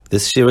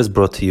This year is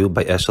brought to you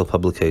by Eshel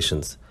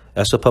Publications.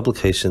 Eshel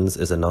Publications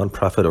is a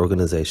non-profit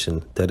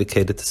organization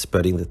dedicated to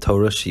spreading the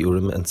Torah,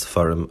 Shiurim, and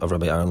Sefarim of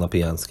Rabbi Aaron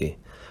Lopiansky.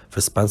 For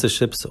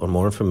sponsorships or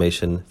more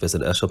information,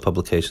 visit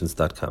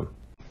eshelpublications.com.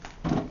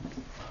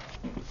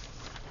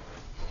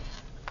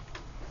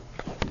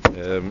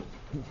 The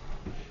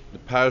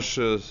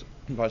parashas,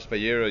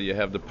 Vayeira, you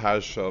have the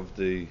parasha of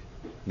the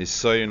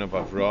Nisayon of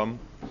Avram.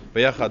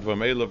 Vayachad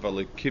v'meila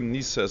v'alekim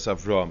nisas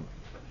Avram.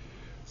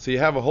 So you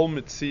have a whole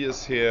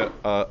mitzias here,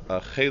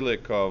 a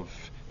chelik of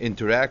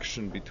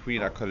interaction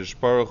between HaKadosh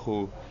Baruch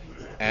Hu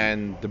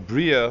and the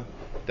Bria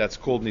that's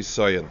called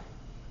Nisayon.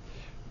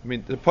 I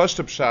mean, the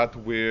Pashto Pshat,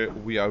 where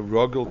we are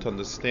ruggled to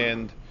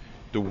understand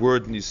the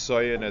word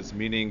Nisayon as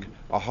meaning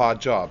a hard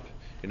job.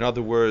 In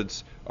other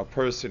words, a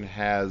person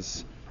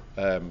has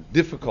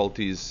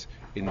difficulties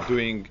in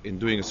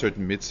doing a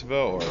certain mitzvah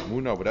or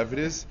munah, whatever it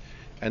is,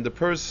 and the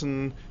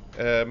person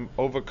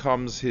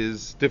overcomes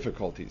his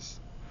difficulties.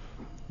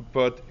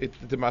 But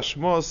the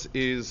mashmos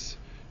is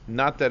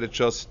not that it's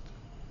just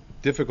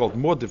difficult,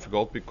 more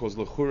difficult, because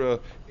l'chura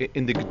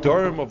in the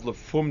gedarim of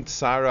lefum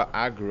tsara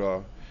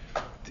agra,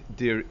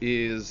 there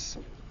is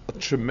a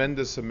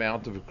tremendous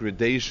amount of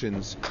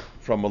gradations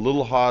from a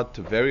little hard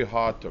to very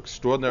hard to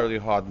extraordinarily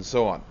hard and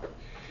so on.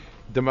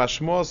 The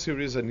mashmos here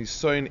is a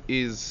nisayon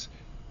is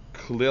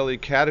clearly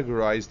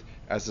categorized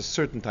as a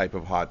certain type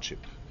of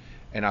hardship,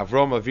 and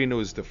Avram Avinu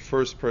is the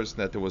first person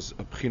that there was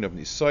a pchin of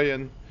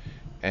nisayon,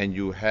 and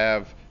you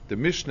have the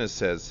Mishnah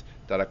says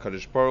that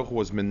HaKadosh Baruch Hu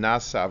was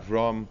menasa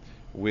Avram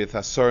with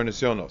Asar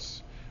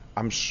Nisyonos.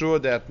 I'm sure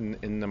that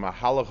in the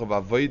Mahalach of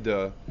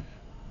Vayeira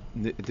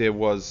there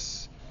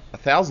was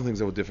 1,000 things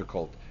that were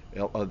difficult.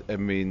 I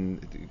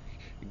mean,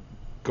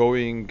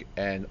 going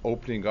and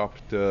opening up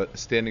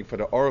standing for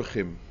the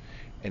Orchim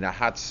in a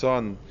hot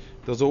sun,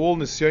 those are all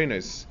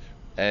Nisyonis,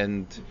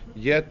 and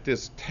yet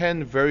there's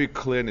 10 very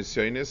clear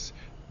Nisyonis.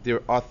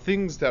 There are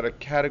things that are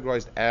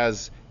categorized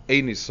as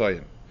a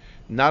Nisayon.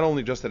 Not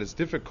only just that it's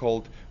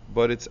difficult,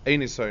 but it's a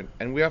Nisayon.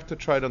 And we have to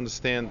try to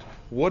understand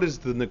what is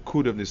the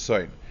Nekud of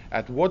Nisayon.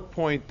 At what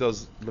point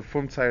does the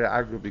Fum Tzayir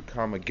Agro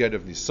become a get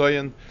of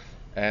Nisayon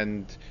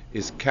and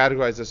is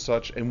categorized as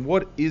such? And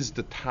what is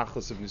the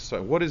Tachlis of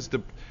Nisayon? What is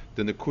the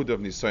Nekud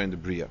of Nisayon, the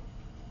Bria?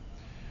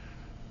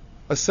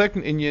 A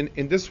second Inyan,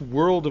 in this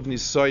world of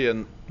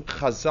Nisayon,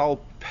 Chazal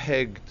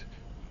pegged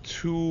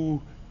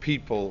two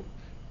people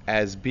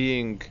as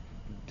being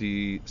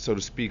the, so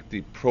to speak,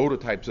 the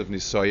prototypes of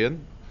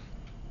Nisayon.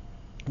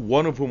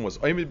 One of whom was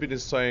Oymid bin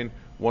Nisayon,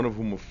 one of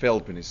whom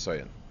failed bin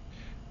Nisayon.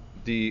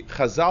 The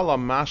Chazal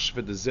Amash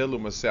v'Dezelu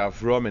Maseh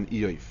Avram and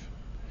Iyov.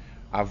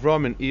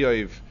 Avram and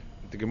Iyov,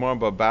 the Gemara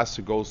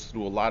Babasa goes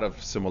through a lot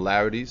of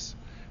similarities.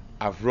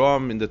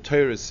 Avram in the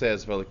Torah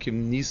says,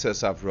 "V'Alekim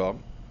Nisas Avram."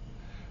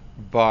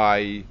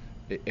 By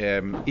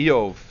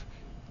Iyov,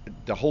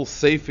 the whole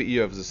Sefer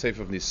Iyov is a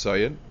Sefer of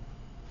Nisayon.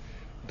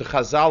 The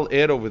Chazal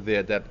add over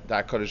there that the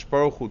HaKadosh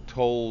Baruch Hu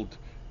told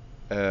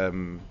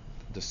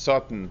the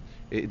Satan,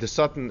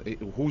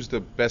 who's the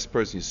best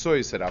person you saw?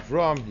 He said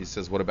Avram. He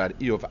says, what about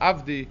Iyov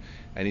Avdi?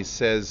 And he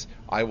says,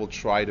 I will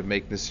try to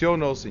make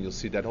Nisyonos, and you'll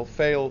see that he'll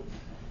fail.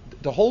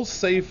 The whole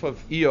seif of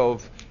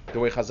Iyov, the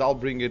way Chazal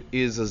bring it,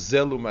 is a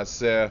zelu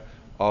maser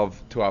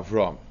to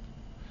Avram.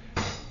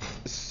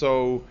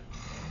 So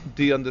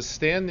the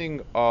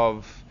understanding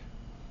of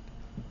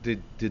the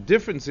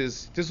difference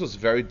is, this was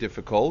very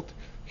difficult.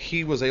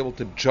 He was able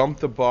to jump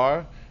the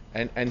bar,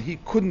 and he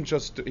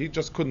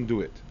just couldn't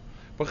do it.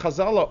 But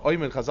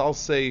Chazal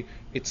say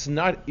it's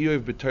not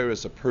Iyov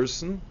b'Torah a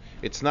person,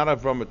 it's not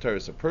Avram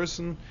b'Torah a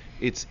person,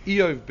 it's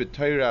Iyov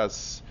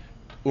b'Torah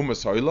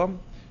umas olam.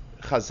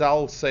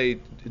 Chazal say,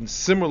 and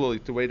similarly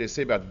to the way they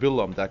say about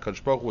Bilam, that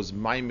HaKadosh Baruch Hu was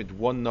maimed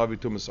one navi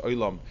to umas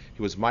olam,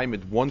 he was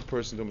maimed one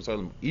person to umas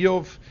olam,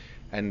 Iyov,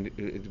 and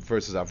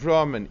versus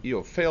Avram, and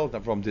Iyov failed,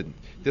 Avram didn't.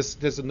 There's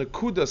a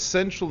nekuda,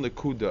 central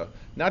nekuda,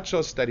 not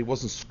just that he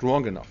wasn't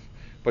strong enough,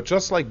 but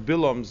just like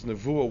Bilam's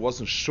nevuah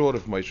wasn't short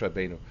of Moshe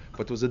Rabbeinu,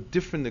 but there was a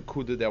different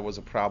nekuda that was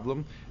a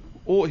problem.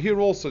 Here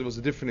also there was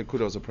a different nekuda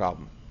that was a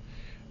problem.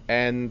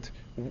 And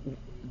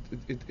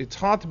it's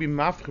hard to be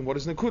mafchim what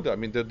is nekuda. I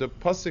mean, the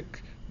pasuk,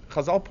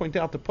 Chazal point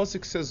out, the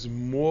pasuk says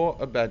more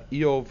about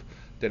Iyov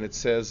than it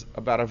says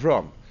about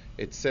Avram.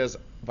 It says,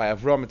 by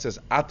Avram it says,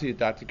 Ati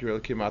yadati ki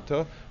re'elokim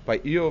ata. By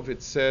Iyov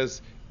it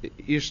says,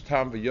 Ish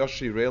tam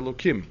v'yoshi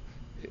re'elokim.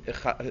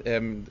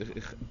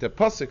 The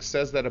pasuk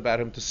says that about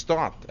him at the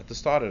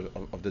start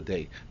of the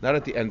day, not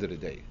at the end of the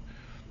day.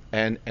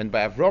 And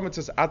by Avram it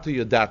says Atu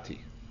Yodati.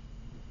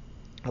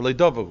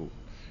 Haleidovahu.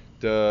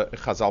 The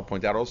Chazal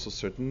point out also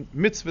certain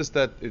mitzvahs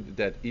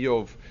that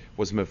Iyov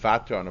was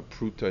mevater on a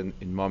pruta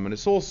in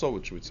Mamonis also,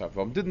 which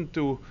Avram didn't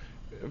do.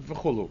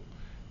 V'chulu.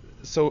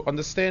 So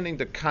understanding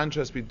the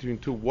contrast between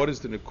two, what is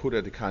the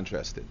nekuda to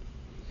contrast it?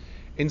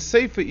 In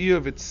Sefer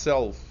Iyov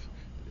itself,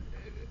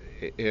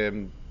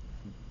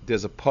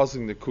 there's a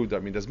puzzling nekuda. I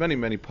mean, there's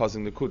many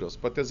puzzling nekudos,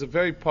 but there's a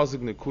very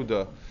puzzling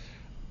nekuda.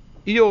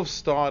 Iyov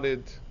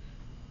started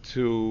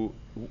to,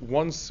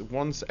 once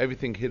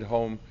everything hit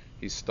home,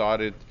 he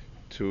started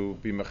to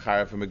be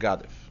mecharev and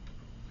megadef.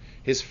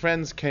 His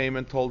friends came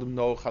and told him,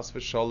 no, chas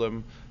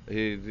v'sholem,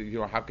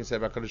 how can you say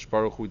about HaKadosh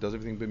Baruch Hu, he does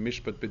everything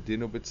b'mishpat,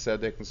 b'dinu,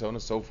 b'tzedek, and so on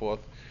and so forth.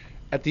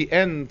 At the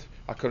end,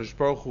 HaKadosh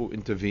Baruch Hu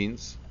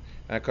intervenes,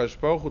 and HaKadosh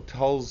Baruch Hu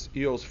tells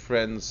Eov's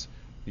friends,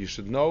 you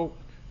should know,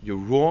 you're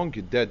wrong,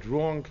 you're dead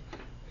wrong,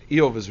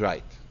 Eov is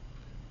right.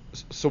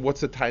 So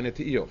what's the taina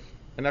to Eov?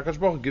 And HaKadosh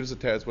Baruch Hu gives the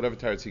teretz, whatever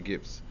teretz he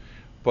gives.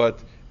 But,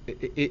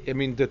 I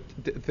mean,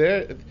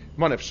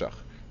 manefshach,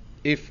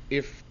 if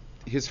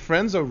his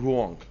friends are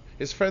wrong,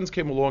 his friends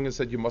came along and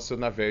said, you must have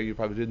not very, you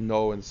probably didn't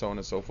know, and so on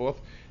and so forth.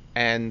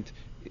 And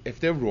if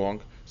they're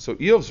wrong, so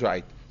Eov's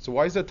right. So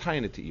why is there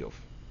taina to Eov?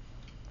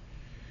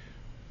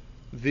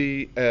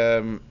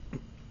 The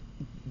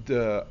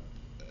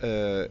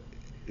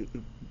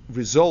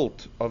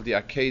result of the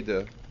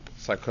Akedah,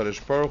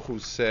 HaKadosh Baruch Hu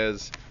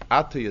says,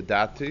 Ata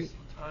yadati,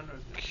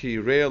 ki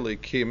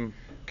re'eli kim,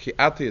 ki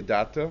ata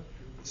yadata.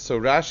 So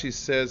Rashi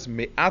says,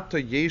 Me'ata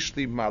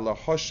yeshli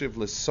malahoshiv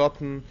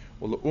lesoten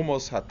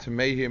u'le'umos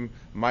hatmehim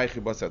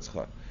ma'chi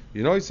basatzcha.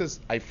 You know, he says,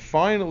 I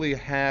finally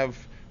have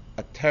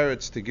a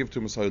teretz to give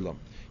to Misolam.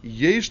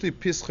 Yeshli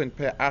pischen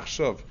pe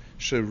achshav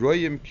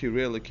sheroyim ki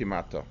re'eli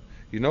kimata.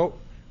 You know,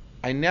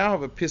 I now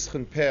have a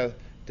pischen pe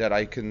that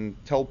I can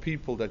tell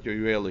people that you're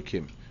re'eli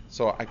kim.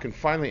 So I can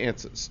finally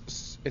answer.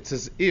 It's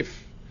as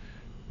if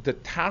the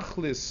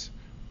tachlis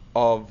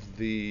of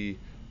the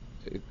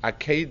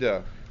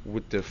Akedah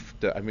with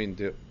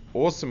the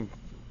awesome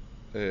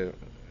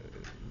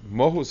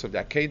mohus of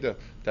the Akedah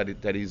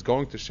that he's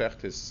going to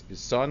shecht his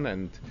son,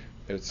 and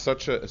it's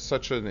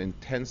such an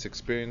intense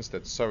experience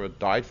that Sarah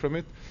died from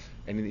it,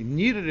 and he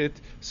needed it.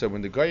 So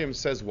when the Goyim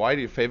says, why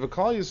do you favor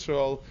Klal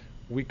Yisrael,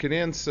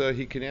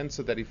 he can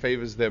answer that he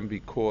favors them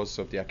because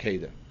of the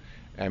Akedah.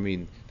 I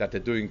mean, that they're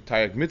doing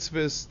Tayag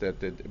mitzvahs,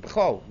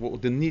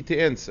 the need to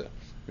answer.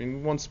 I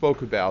mean, one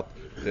spoke about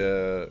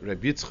the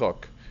Rabbi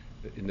Yitzchak,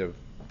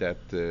 that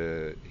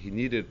he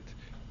needed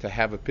to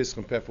have a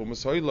Pischem Peh for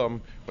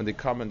Misolam when they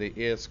come and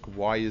they ask,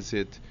 why is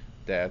it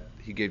that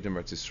he gave them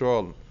Eretz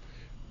Yisrael?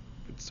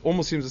 It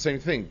almost seems the same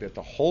thing, that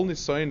the whole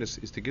Nisayon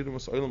is to give them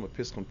Misolam a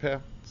Pischem Peh.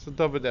 It's a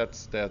davar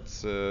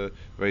that's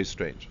very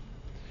strange.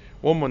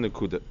 One more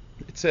nekuda.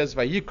 It says,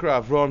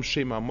 Vayikra Avram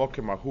Shema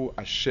Mokem Ahu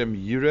Hashem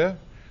Yireh,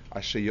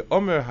 Asher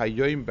Yomer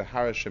Hayoim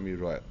Behar Hashem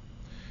Yireh.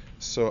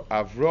 So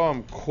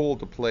Avram called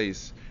the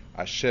place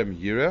Hashem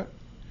Yireh,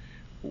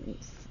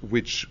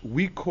 which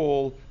we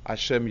call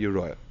Hashem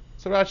Yireh.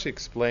 So Rashi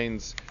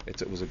explains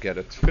it was a get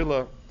a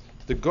tefillah.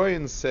 The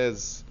Goyen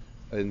says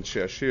in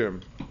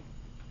Sheashirim,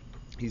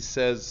 he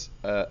says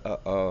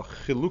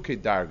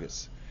chilukei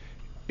dargas.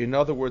 In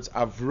other words,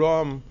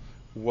 Avram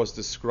was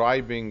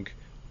describing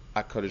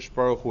HaKadosh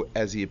Baruch Hu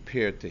as he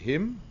appeared to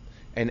him,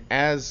 and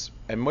Moshe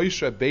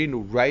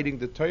Rabbeinu writing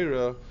the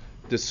Torah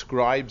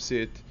describes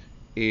it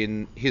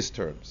in his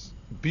terms.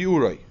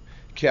 Biuroi,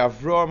 ki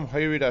Avram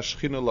hayrid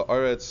ashchina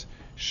la'aretz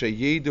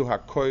sheyedu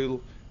hakoil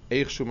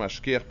eichshu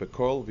mashkiach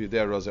bekol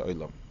v'yidei razeh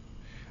olam.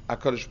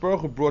 HaKadosh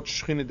Baruch Hu brought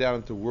Shechina down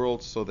into the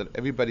world so that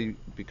everybody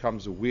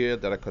becomes aware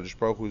that HaKadosh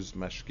Baruch Hu is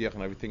mashkiach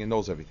and everything and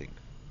knows everything.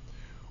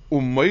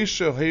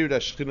 Moshe hayrid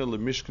ashchina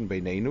le'mishkan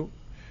beineinu.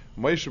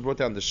 Moshe brought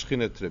down the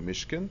Shechina to the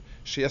Mishkan.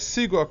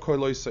 Sheyasigu hakoil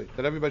loisei,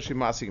 that everybody should be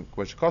masigim.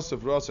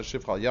 K'mashkasav ras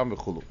hashiv chal yam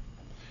v'chulu.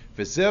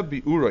 V'zeh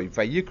bi'uroi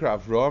vayikra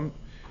Avram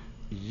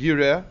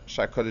Yireh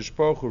shakadosh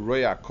Baruch Hu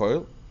roya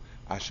hakoil.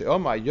 Asher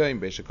Omar Yoim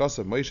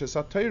be'shekasav Moshe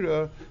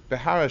Satayra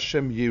behar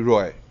Hashem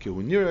Yireh ki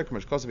hu nireh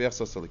k'mashkasav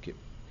yachsas alikim.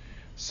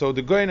 So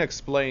the Goyen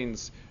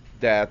explains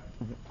that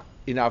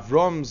in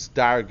Avram's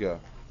darga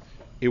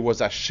it was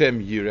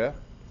Hashem Yireh.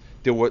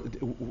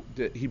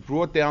 He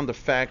brought down the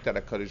fact that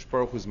HaKadosh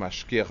Baruch Hu is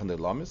mashkiach and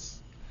elamis,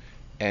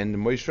 and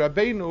Moshe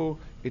Rabbeinu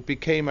it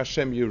became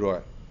Hashem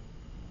Yireh.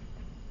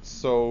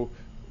 So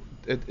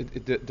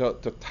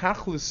the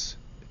tachlis,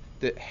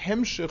 the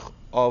hemshich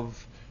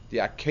of the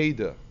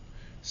Akedah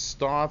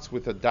starts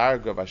with a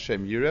darga of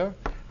Hashem Yireh,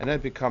 and then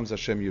it becomes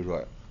Hashem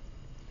Yireh.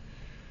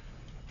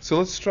 So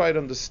let's try to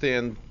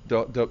understand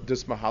the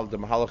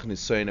Mahalach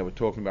Nisayon that we're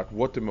talking about,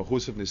 what the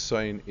Mahus of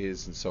Nisayon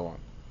is, and so on.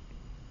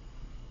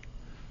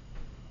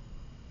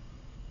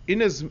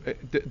 There's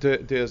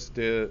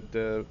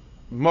the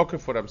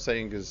Mokaf, what I'm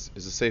saying is a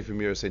Sefer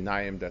Miras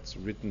Einayim that's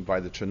written by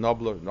the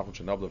Chernobyl, Nachum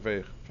Chernobyl,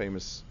 very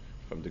famous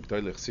from the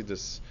Gdolei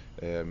Chassidus.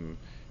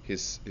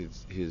 His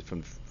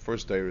from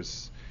first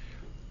Deiris.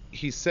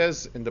 He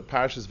says in the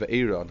Parashas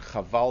Vayeira on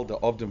Chaval the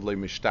Ovdim v'lo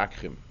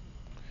Mishtakchim.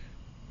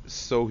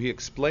 So he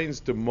explains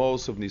the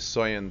moles of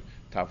Nisayon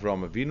to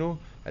Avram Avinu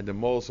and the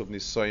moles of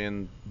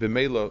Nisayon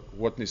b'meila,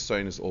 what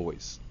Nisayon is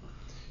always.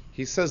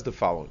 He says the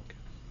following: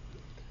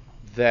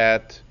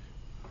 that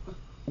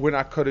when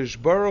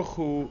HaKadosh Baruch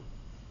Hu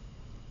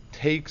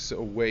takes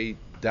away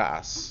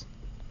das,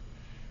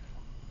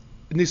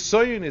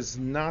 Nisayon is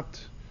not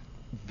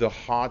the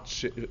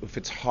hardship if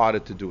it's harder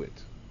to do it.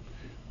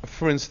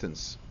 For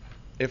instance,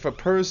 if a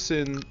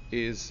person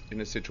is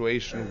in a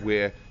situation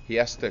where he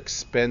has to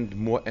expend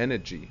more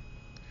energy,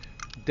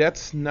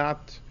 that's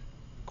not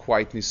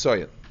quite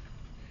Nisayon.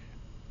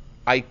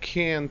 I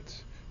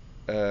can't,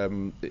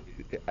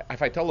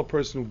 if I tell a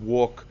person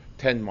walk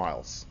 10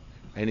 miles,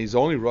 and he's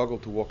only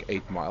rugged to walk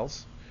 8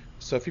 miles.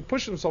 So if he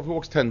pushes himself, he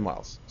walks 10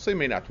 miles. So he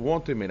may not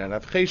want to, he may not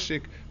have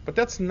cheshik, but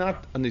that's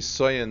not a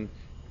nisayon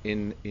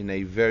in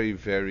a very,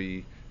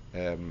 very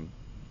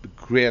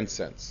grand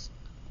sense.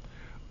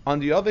 On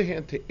the other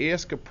hand, to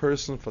ask a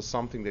person for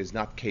something that he's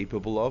not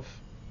capable of,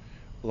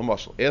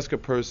 ask a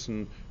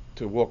person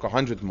to walk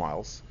 100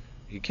 miles,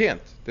 he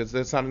can't.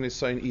 That's not a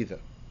nisayon either.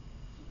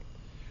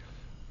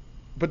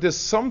 But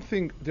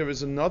there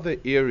is another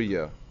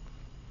area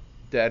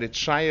that it's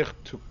shaykh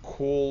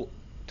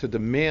to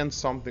demand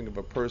something of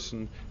a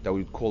person that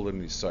we'd call a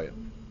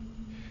nisayon.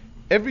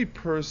 Every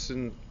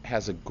person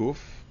has a guf,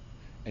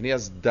 and he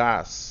has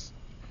das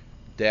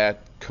that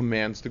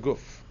commands the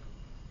guf.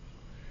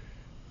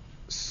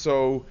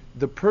 So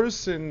the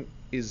person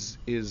is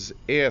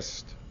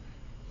asked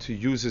to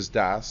use his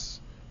das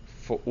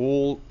for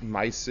all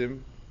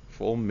maisim,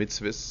 for all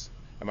mitzvahs,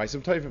 and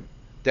maisim tovim.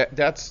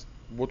 That's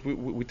what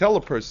we tell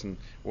a person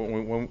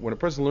when a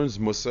person learns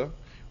Musa.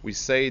 We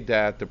say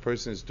that the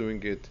person is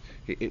doing it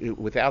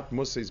without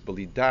Musa. He's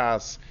bali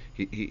das.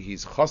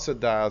 He's chassid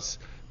das.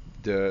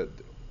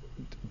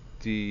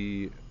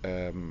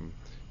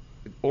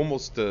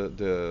 Almost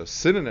the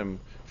synonym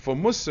for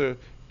Musa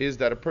is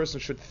that a person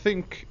should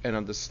think and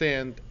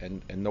understand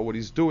and know what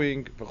he's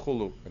doing,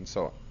 v'chulu, and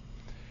so on.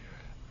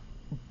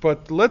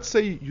 But let's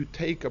say you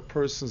take a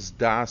person's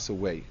das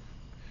away.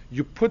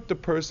 You put the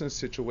person in a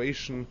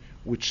situation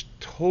which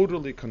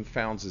totally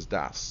confounds his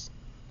das.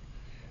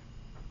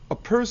 A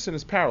person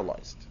is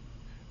paralyzed.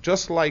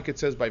 Just like it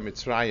says by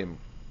Mitzrayim,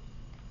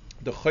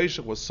 the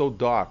cheshek was so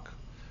dark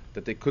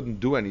that they couldn't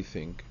do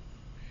anything.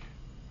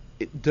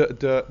 It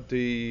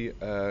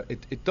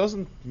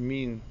doesn't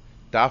mean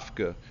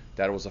dafka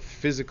that it was a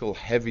physical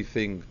heavy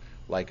thing,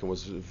 like it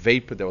was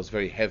vapor that was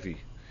very heavy.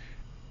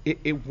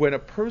 When a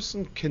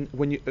person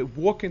when you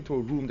walk into a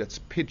room that's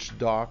pitch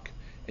dark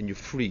and you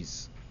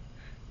freeze,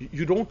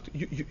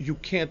 you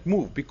can't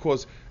move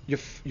because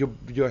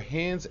your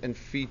hands and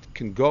feet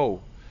can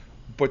go,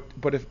 but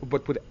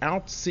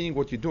without seeing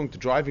what you're doing, to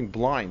driving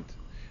blind,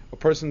 a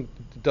person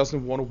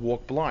doesn't want to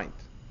walk blind.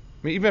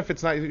 I mean, even if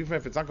it's not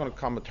going to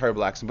come a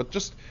terrible accident, but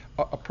just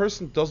a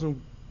person doesn't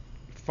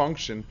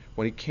function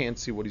when he can't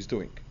see what he's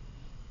doing.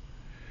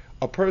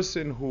 A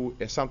person who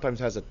sometimes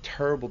has a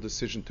terrible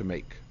decision to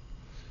make,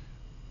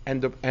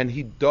 and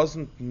he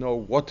doesn't know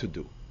what to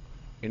do.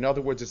 In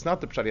other words, it's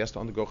not the pshat he has to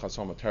undergo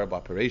chasom, a terrible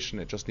operation.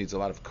 It just needs a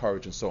lot of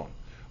courage and so on.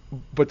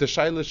 But the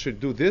shayla should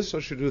do this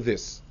or should do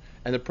this,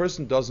 and the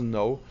person doesn't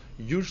know.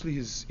 Usually,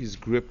 he's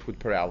gripped with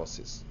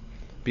paralysis,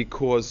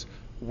 because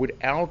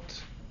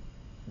without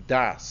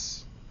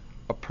das,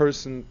 a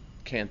person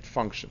can't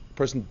function. A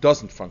person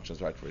doesn't function,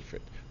 is right for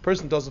it. A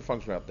person doesn't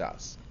function without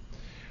das.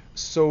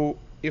 So,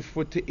 if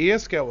we're to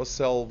ask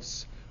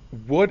ourselves,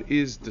 what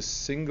is the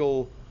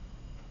single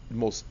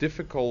most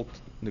difficult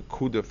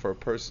nekuda for a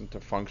person to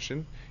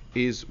function,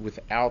 is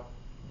without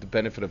the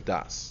benefit of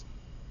das.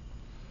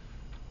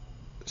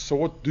 So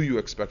what do you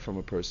expect from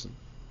a person?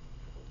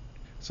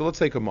 So let's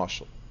take a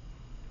mashal.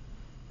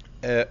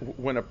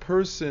 When a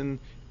person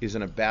is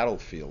in a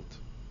battlefield,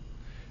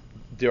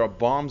 there are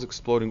bombs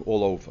exploding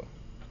all over.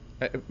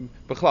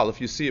 B'chlal, if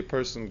you see a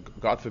person,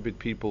 God forbid,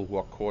 people who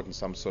are caught in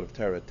some sort of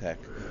terror attack,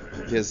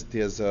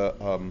 there's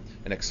an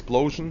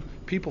explosion,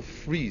 people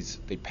freeze,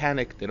 they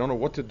panic, they don't know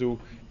what to do.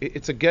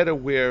 It's a ghetto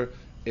where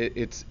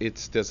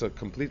there's a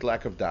complete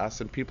lack of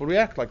das, and people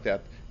react like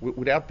that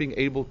without being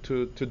able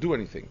to do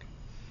anything.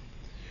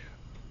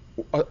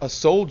 A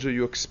soldier,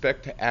 you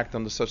expect to act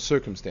under such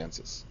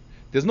circumstances.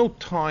 There's no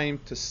time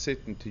to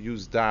sit and to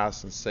use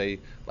das and say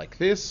like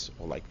this,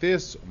 or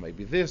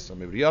maybe this, or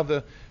maybe the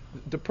other.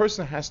 The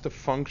person has to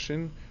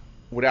function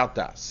without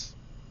das.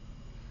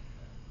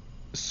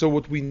 So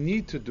what we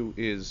need to do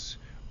is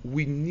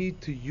we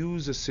need to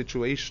use a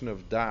situation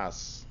of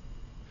das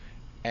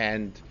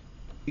and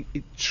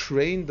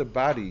train the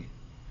body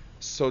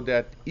so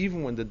that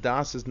even when the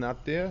das is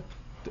not there,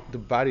 the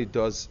body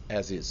does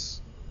as is.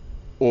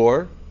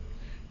 Or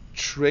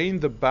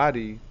train the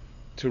body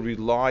to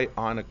rely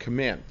on a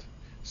command.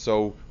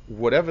 So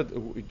whatever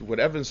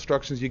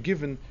instructions you're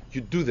given, you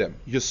do them.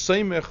 You're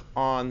seimech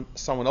on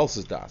someone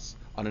else's das,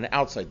 on an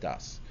outside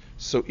das.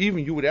 So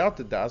even you without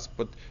the das,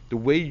 but the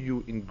way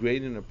you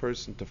ingrain in a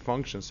person to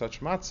function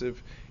such matziv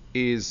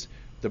is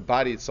the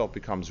body itself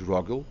becomes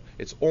ruggle.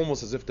 It's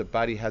almost as if the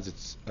body has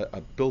its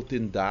a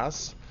built-in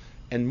das.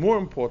 And more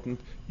important,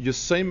 you're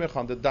seimech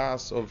on the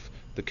das of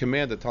the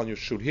command that tells you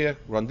shoot here,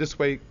 run this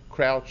way,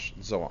 crouch,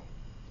 and so on.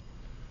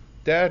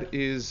 That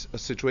is a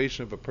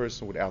situation of a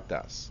person without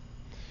das.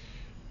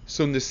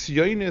 So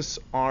Nisayonis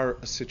are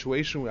a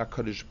situation where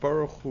HaKadosh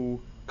Baruch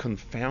Hu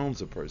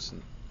confounds a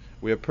person,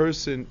 where a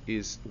person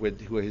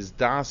where his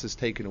das is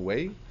taken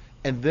away,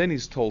 and then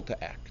he's told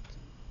to act.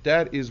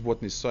 That is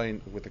what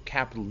Nisayon with a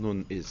capital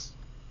Nun is.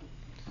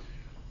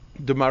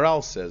 The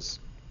Maral says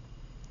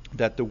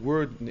that the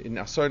word in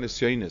Asar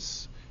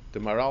Nisayonis, the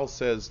Maral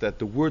says that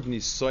the word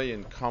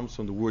Nisayon comes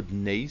from the word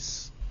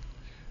Nes,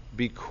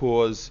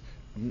 because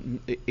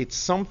it's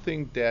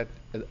something that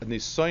a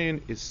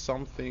Nisayon is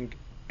something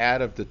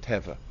out of the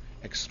teva,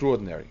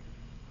 extraordinary.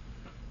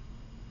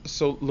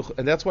 So,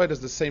 and that's why it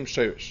has the same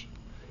shirish.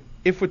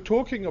 If we're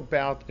talking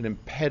about an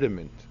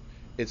impediment,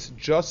 it's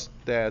just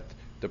that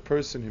the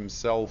person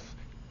himself,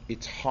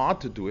 it's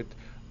hard to do it.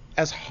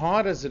 As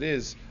hard as it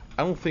is,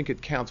 I don't think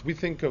it counts. We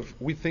think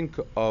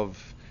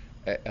of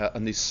a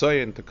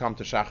Nisayon to come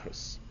to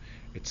Shachris.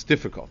 It's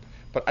difficult.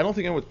 But I don't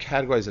think anyone would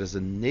categorize it as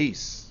a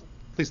nace,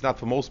 at least not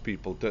for most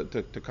people,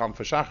 to come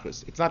for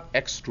Shachris. It's not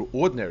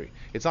extraordinary.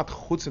 It's not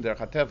chutz in derech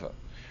hateva.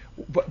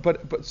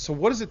 But so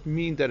what does it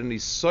mean that a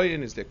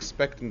Nisayon is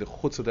expecting the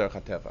chutz in derech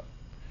hateva?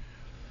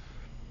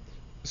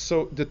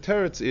 So the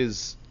teretz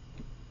is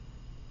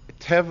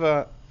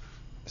teva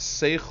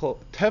seichel.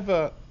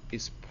 Teva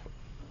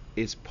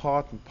is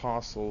part and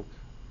parcel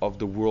of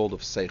the world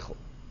of seichel.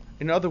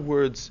 In other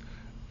words,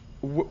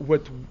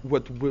 what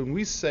when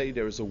we say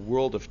there is a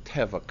world of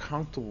teva,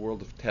 counter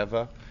world of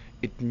teva,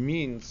 it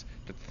means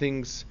that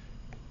things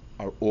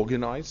are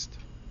organized,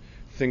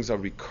 things are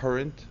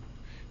recurrent,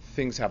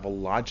 things have a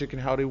logic in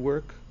how they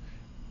work,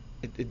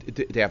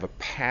 they have a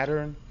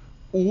pattern.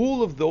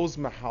 All of those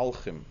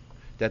mahalchim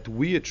that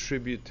we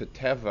attribute to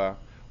teva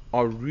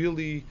are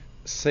really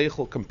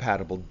seichel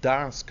compatible,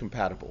 das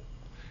compatible.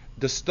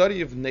 The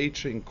study of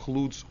nature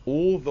includes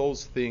all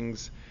those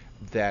things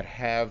that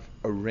have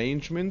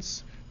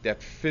arrangements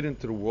that fit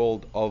into the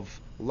world of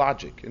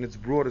logic in its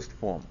broadest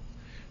form.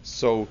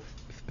 So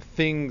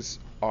things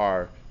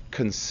are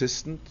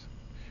consistent,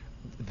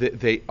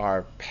 they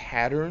are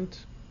patterned,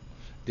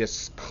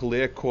 there's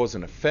clear cause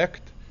and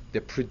effect,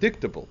 they're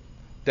predictable.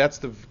 That's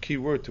the key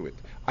word to it.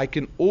 I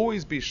can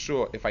always be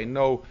sure, if I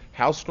know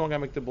how strong I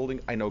make the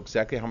building, I know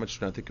exactly how much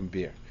strength it can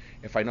bear.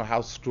 If I know how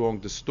strong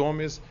the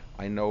storm is,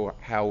 I know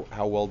how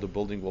well the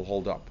building will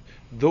hold up.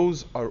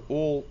 Those are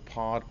all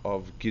part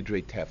of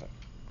Gidrei Teva.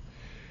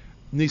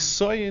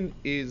 Nisayon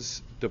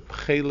is the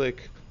pchelik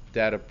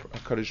that a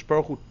Kadosh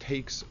Baruch Hu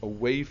takes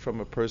away from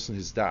a person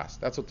his das.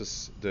 That's what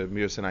the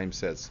Mir Sinaim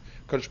says.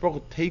 Kadosh Baruch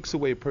Hu takes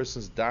away a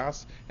person's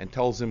das and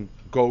tells him,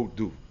 go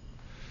do.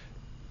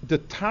 The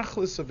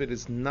tachlis of it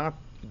is not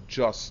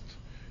just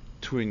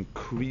to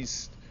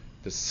increase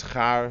the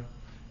schar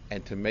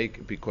and to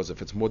make, because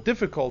if it's more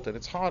difficult and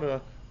it's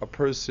harder, a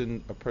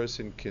person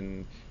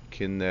can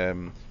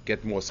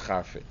get more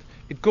schar fit.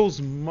 It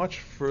goes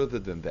much further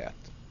than that.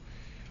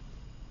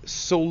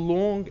 So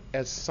long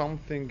as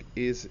something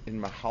is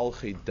in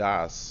mahalchei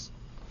das,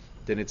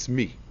 then it's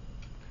me.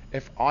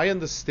 If I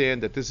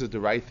understand that this is the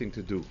right thing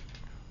to do,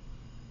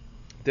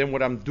 then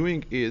what I'm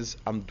doing is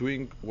I'm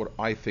doing what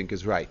I think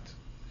is right,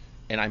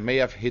 and I may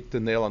have hit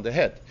the nail on the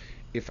head.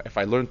 If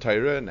I learn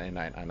Torah and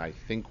I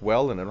think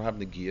well and I don't have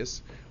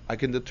negias, I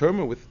can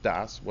determine with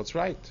das what's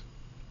right.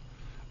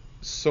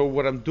 So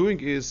what I'm doing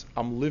is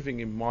I'm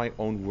living in my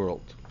own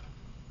world.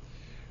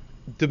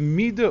 The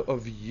midah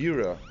of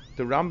yira,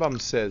 the Rambam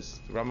says,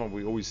 the Rambam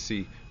we always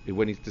see,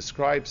 when he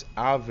describes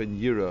Av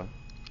and Yira,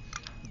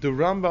 the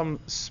Rambam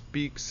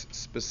speaks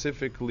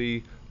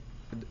specifically,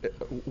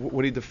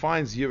 when he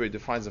defines Yira, he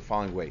defines the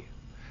following way.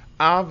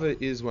 Av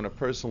is when a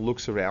person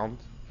looks around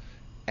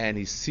and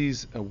he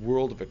sees a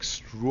world of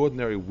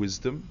extraordinary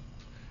wisdom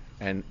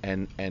and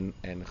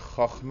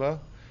chachma,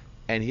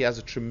 and he has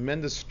a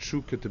tremendous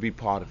trukah to be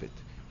part of it.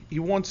 He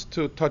wants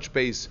to touch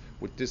base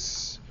with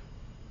this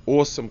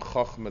awesome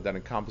chachma that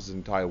encompasses the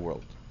entire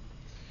world.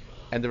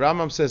 And the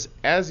Rambam says,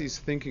 as he's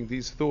thinking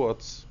these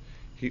thoughts,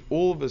 he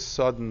all of a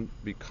sudden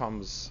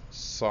becomes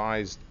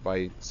seized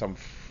by some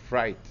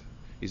fright.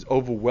 He's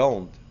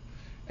overwhelmed.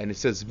 And he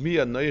says, Mi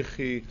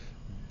anoichi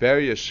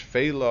beria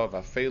shfeila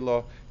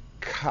vafeila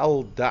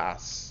kal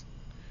das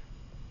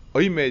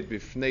oimed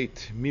bifnei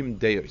tmim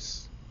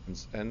deos.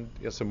 And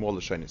yes, more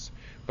lashonis.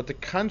 But the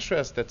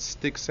contrast that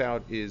sticks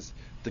out is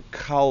the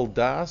kal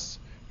das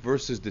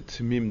versus the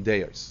tmim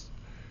deos.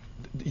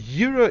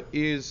 Yira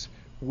is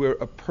where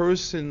a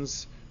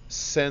person's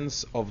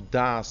sense of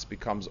das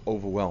becomes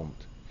overwhelmed.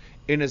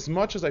 In as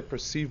much as I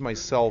perceive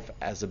myself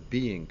as a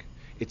being,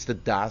 it's the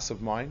das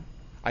of mine.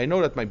 I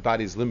know that my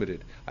body is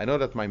limited. I know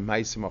that my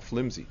maisim are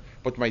flimsy.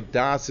 But my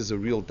das is a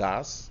real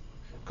das.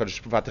 There's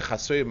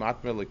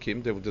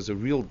a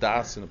real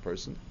das in a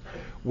person.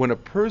 When a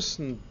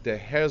person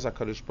dehers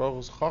HaKadosh Baruch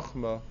Hu's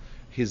chachma,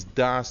 his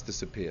das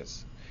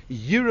disappears.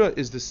 Yira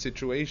is the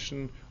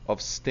situation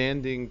of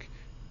standing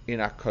in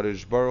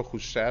HaKadosh Baruch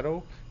Hu's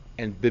shadow,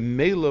 and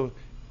b'meila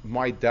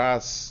my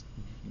das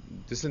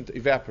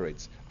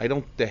evaporates. I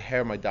don't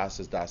deher my das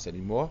as das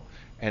anymore,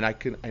 and I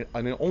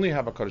only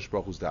have a HaKadosh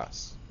Baruch Hu's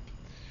das.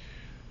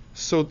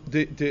 So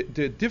the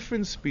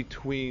difference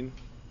between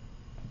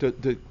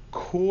the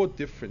core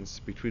difference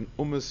between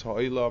Umas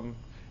Ha'olam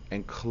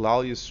and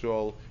Klal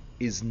Yisrael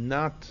is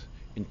not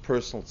in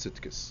personal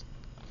tzidkes.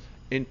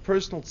 In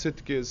personal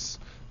tzidkes,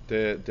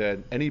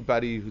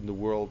 anybody in the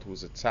world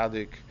who's a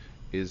tzaddik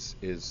is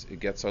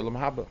gets Olam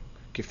Haba.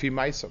 Kefi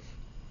Maisav.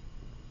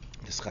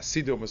 There's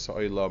Chassid Umas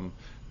Ha'olam.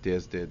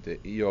 There's the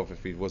Eov,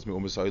 if it was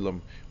Umas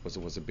Ha'olam,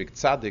 was a big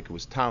tzaddik. It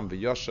was Tam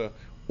v'Yosha.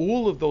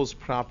 All of those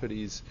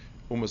properties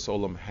Umas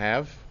Olam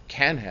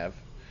can have,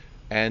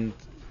 and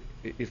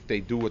if they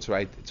do what's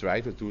right, it's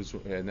right.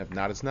 And if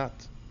not, it's not.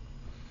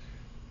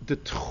 The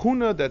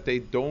tchuna that they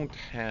don't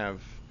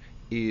have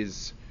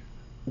is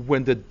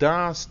when the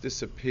das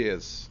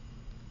disappears,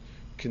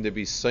 can they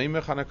be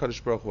soymech on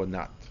HaKadosh Baruch Hu or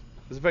not?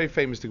 There's a very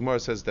famous, the Gemara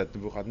says that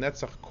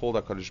Nebuchadnezzar called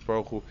HaKadosh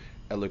Baruch Hu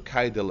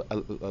Elokai de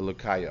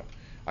Elokaya.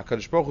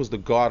 HaKadosh Baruch Hu is the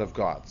God of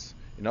gods.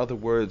 In other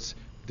words,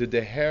 the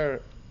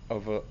deher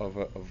of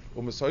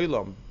Umas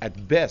Olam,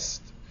 at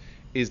best,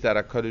 is that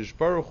HaKadosh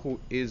Baruch Hu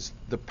is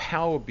the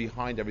power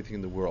behind everything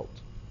in the world.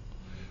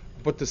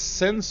 But the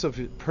sense of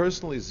it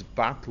personally is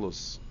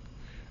batlus,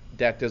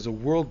 that there's a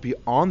world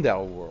beyond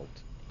our world,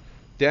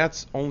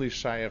 that's only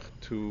shaykh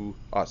to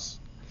us.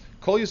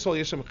 Kol Yisrael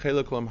Yeshem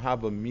Chelek Lam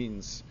Haba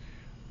means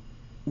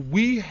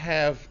we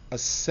have a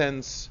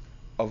sense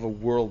of a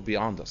world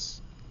beyond us.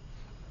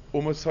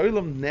 Umas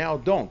Olam now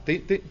don't.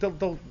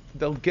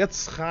 They'll get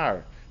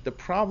schar. The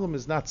problem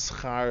is not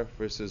schar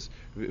versus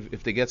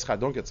if they get schar,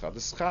 don't get schar.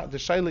 The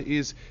shaila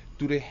is,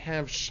 do they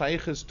have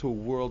shaykhs to a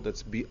world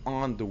that's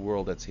beyond the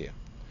world that's here?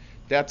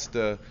 That's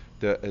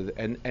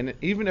and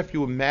even if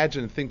you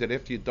imagine and think that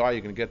after you die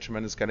you're going to get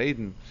tremendous Gan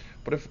Eden,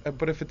 but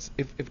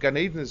if Gan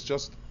Eden is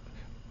just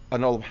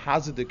an Olam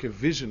Hazidic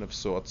vision of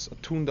sorts, a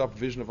tuned up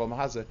vision of Olam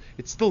Hazid,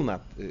 it's still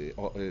not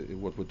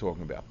what we're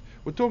talking about.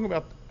 We're talking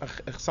about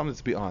something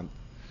that's beyond.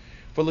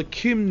 For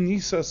Lakim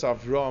Nisas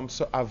Avram,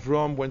 so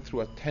Avram went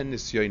through 10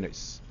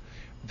 Nisyonis.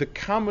 The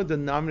common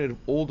denominator of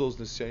all those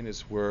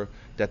Nisyonis were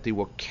that they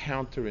were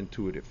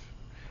counterintuitive.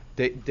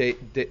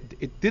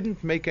 It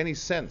didn't make any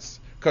sense.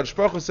 Kadosh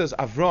Baruch Hu says,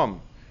 Avram,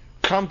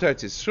 come to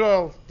Eretz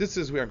Yisrael. This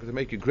is where I'm going to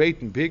make you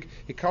great and big.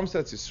 He comes to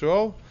Eretz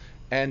Yisrael,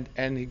 and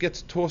he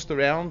gets tossed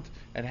around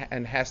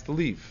and has to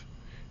leave.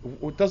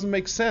 It doesn't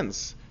make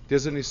sense.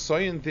 There's an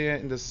Nisayon there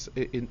in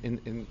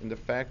the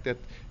fact that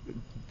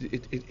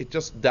it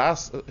just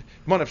does.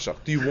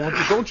 Manavshach, do you want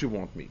me? Don't you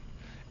want me?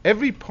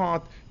 Every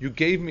part you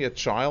gave me a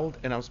child,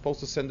 and I'm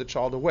supposed to send the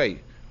child away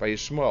by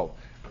Yishmael.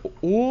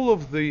 All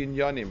of the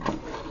inyanim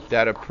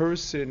that a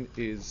person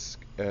is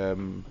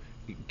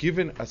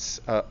given a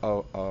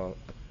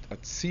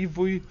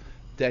tzivui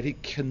that he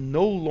can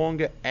no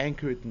longer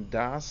anchor it in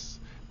das,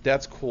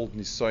 that's called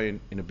Nisayon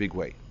in a big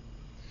way.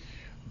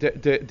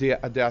 The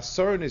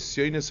Asar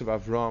Nisyonis of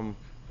Avram,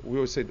 we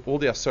always say all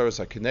the Asaras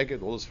are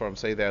connected. All the Sfarim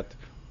say that.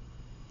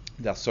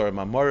 The Asar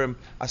Mamorim.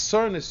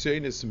 Asar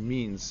Nisyonis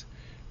means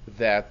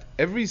that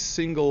every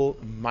single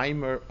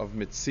mimer of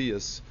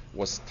Metzias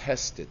was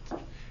tested,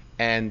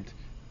 and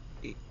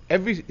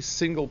every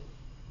single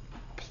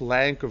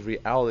plank of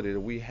reality that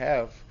we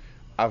have,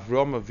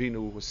 Avram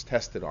Avinu was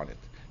tested on it.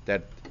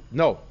 That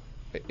no,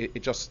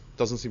 it just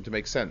doesn't seem to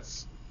make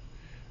sense.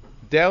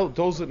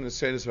 Those are the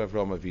Nisyonis of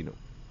Avram Avinu.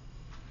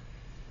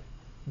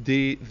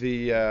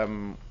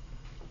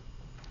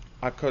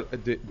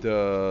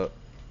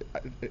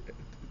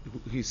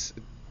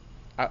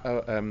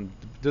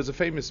 There's a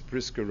famous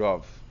Brisker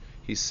Rav.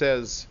 He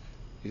says,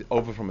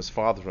 over from his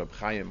father Reb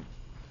Chaim,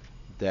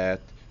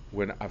 that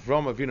when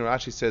Avram Avinu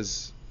actually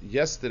says,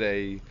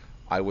 yesterday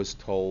I was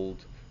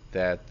told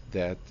that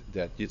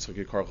Yitzchak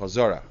Yikar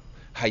Chazara.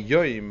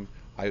 Hayoim,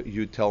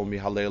 you tell me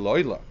Halei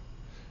Loila.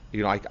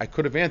 You know, I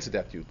could have answered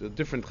that to you. The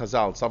different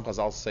Chazal, some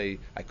Chazal say,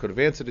 I could have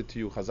answered it to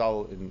you.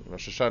 Chazal in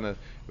Rosh Hashanah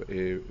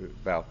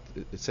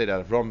say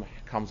that Avram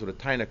comes with a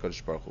Taina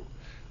Kodesh Baruch Hu.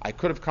 I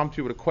could have come to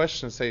you with a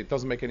question and say, it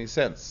doesn't make any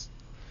sense.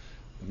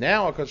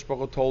 Now HaKadosh Baruch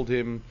Hu told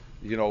him,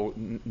 you know,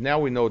 now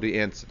we know the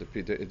answer.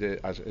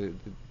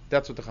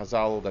 That's what the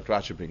Chazal that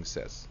Rashi brings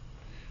says.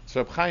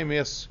 So Reb Chaim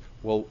asks,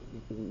 well,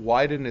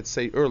 why didn't it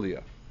say earlier?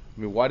 I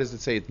mean, why does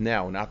it say it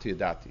now, not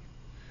Yadati?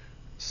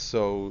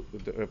 So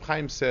Reb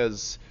Chaim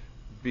says,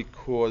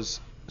 because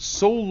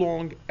so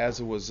long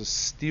as it was a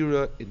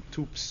stira in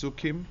two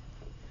psukim,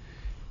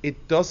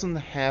 it doesn't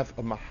have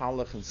a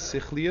mahalach in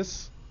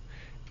sichlius,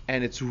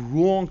 and it's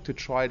wrong to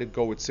try to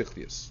go with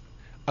sichlius.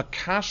 A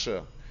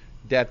kasha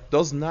that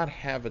does not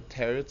have a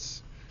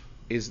teretz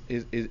is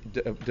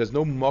there's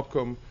no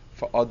makom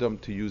for Adam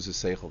to use a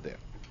seichel there.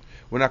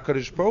 When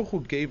HaKadosh Baruch Hu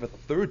gave a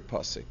third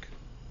pasuk,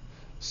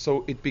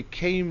 so it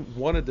became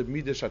one of the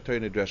midrash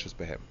HaTorah Nidreshes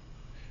behem.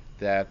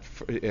 That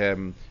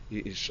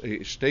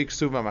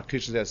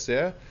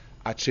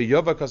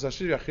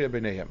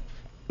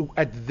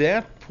at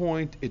that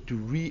point it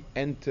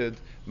re-entered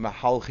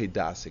Mahal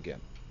Chidas again.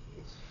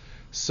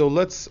 So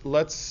let's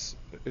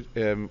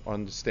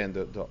understand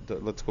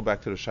let's go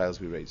back to the shilas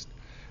we raised.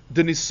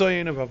 The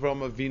Nisayon of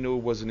Avram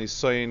Avinu was a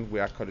Nisayon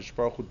where HaKadosh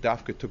Baruch Hu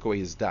Dafka took away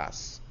his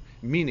das,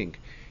 meaning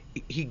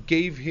he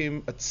gave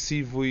him a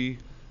tzivui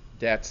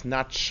that's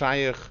not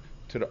shaykh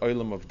to the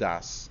olam of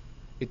das.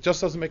 It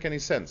just doesn't make any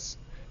sense.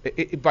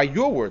 By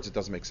your words, it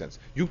doesn't make sense.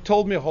 You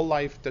told me a whole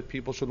life that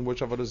people shouldn't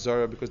worship Avodah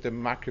Zarah because they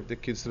makriv their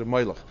kids to the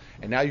Moilach,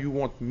 and now you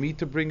want me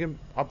to bring him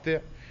up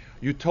there?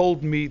 You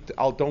told me,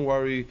 don't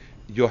worry,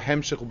 your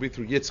hemshech will be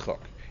through Yitzchak,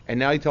 and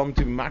now you tell me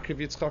to be makriv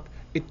Yitzchak.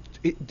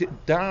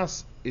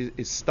 Das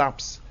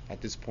stops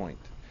at this point.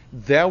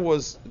 That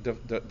was the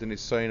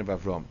Nisayon of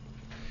Avram.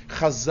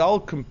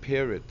 Chazal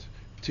compare it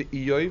to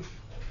Eov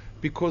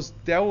because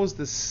that was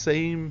the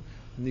same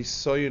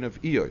Nisayon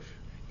of Eov.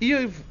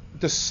 Eov,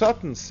 the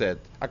Satan said,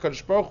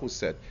 HaKadosh Baruch Hu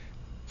said,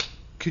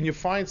 can you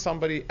find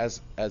somebody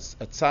as a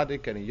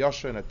tzaddik and a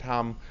yasha and a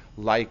tam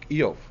like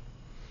Eov?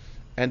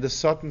 And the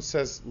Satan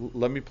says,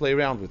 let me play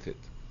around with it.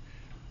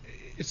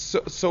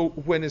 So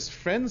when his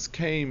friends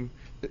came,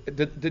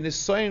 the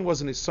Nisayon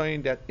was a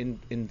Nisayon that in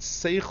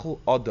Seichel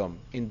Adam,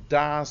 in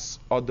Das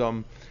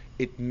Adam,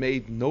 it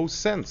made no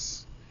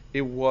sense.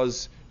 It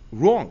was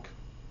wrong.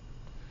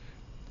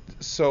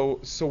 So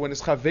when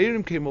his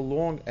Chaveirim came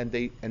along and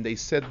they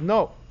said,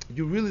 no,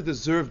 you really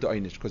deserve the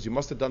Einish because you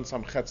must have done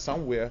some chet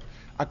somewhere,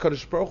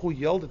 HaKadosh Baruch Hu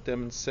yelled at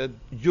them and said,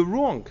 you're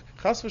wrong.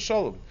 Chas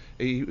v'shalom.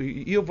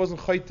 Eov wasn't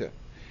chayte.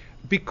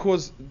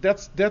 Because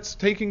that's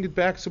taking it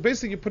back. So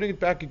basically, you're putting it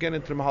back again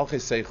into the Mahalchei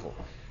Seichel.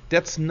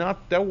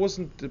 That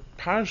wasn't the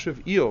parish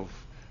of Eov,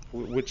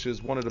 which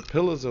is one of the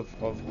pillars of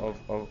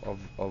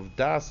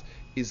Das.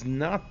 Is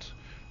not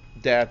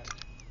that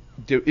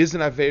there is an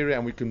Vayeira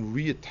and we can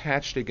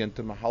reattach it again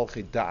to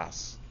Mahalchei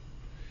Das.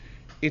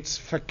 It's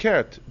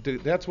fakert.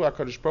 That's why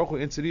HaKadosh Baruch Hu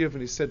answered Eov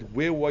and he said,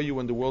 "Where were you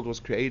when the world was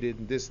created?"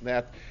 And this and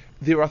that.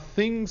 There are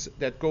things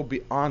that go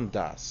beyond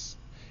Das,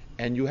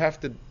 and you have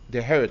to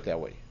inherit that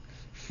way.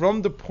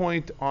 From the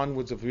point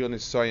onwards of your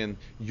Nisayon,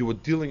 you were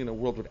dealing in a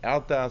world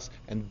without Das,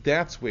 and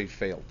that's where he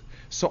failed.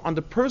 So on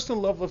the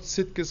personal level of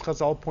Tzidkes,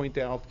 Chazal point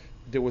out,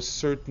 there were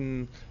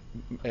certain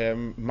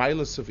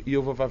milas of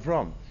Eov of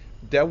Avram.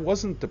 That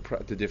wasn't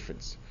the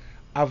difference.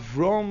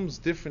 Avram's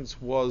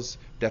difference was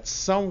that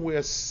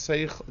somewhere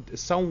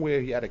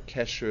he had a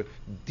kesher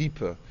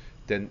deeper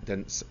than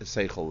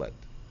Seichel led.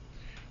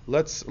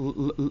 Let's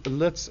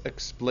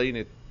explain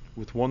it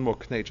with one more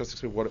knei, just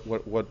explain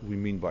what we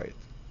mean by it.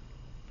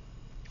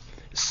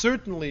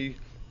 Certainly,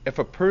 if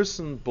a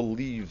person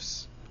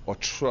believes or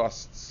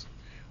trusts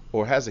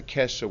or has a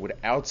kesher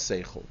without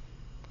seichel,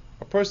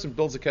 a person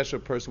builds a kesher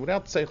with a person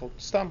without seichel,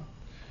 stam.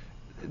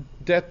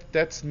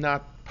 That's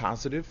not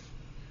positive.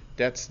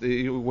 That's when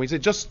you say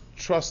just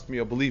trust me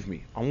or believe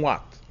me. On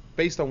what?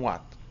 Based on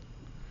what?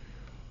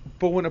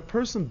 But when a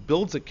person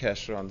builds a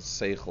kesher on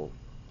seichel,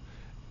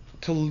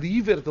 to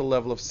leave it at the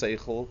level of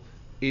seichel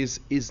is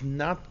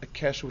not a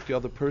kesher with the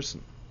other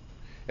person.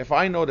 If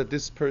I know that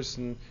this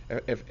person,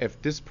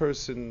 if this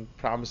person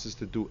promises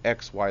to do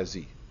X, Y,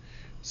 Z,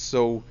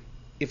 so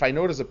if I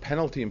know there's a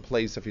penalty in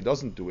place if he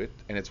doesn't do it,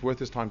 and it's worth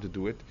his time to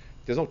do it,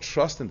 there's no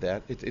trust in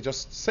that. It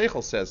just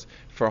Seichel says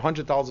for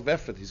 $100 of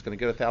effort, he's going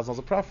to get $1,000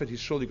 of profit. He's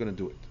surely going to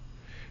do it.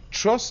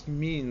 Trust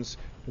means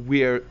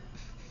where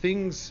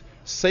things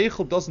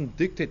Seichel doesn't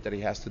dictate that he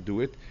has to do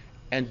it,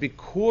 and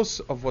because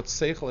of what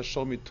Seichel has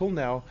shown me till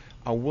now,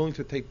 I'm willing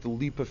to take the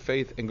leap of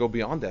faith and go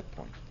beyond that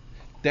point.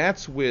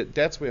 That's where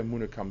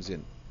Emunah comes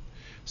in.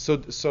 So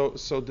the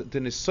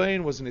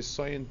Nisayon was a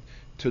Nisayon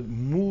to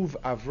move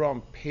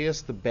Avram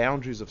past the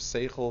boundaries of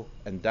Seichel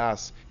and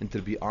Das into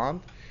the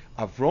beyond.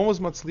 Avram was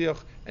Matzliach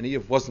and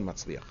Eov wasn't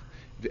Matzliach.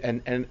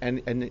 And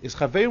his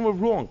Chaveirim were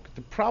wrong.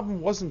 The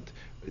problem wasn't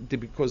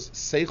because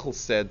Seichel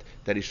said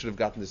that he should have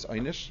gotten this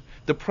Einish.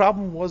 The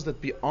problem was that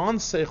beyond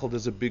Seichel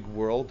there's a big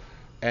world,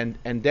 and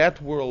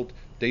that world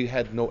they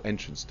had no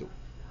entrance to.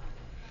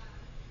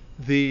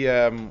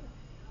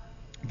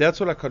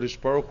 That's what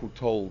HaKadosh Baruch Hu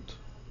told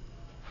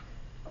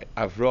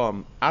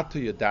Avram,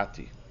 Atu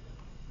Yadati,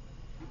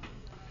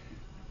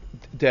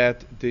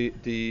 that the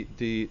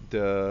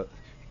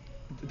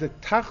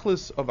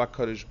tachlis of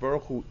HaKadosh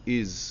Baruch Hu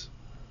is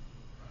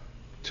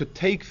to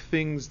take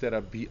things that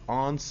are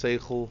beyond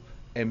Seichel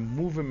and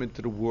move them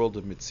into the world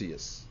of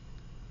Metzias.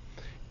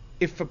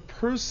 If we're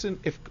Klal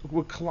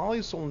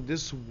Yisrael in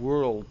this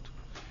world,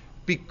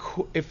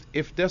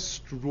 if they're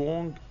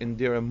strong in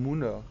their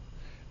emunah,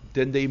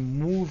 then they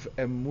move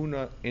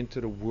emunah into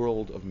the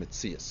world of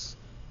Metzias.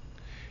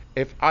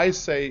 If I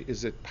say,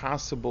 is it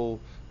possible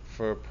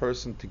for a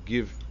person to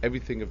give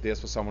everything of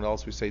theirs for someone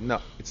else, we say, no,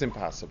 it's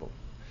impossible.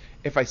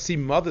 If I see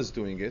mothers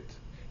doing it,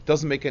 it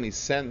doesn't make any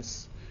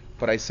sense,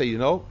 but I say,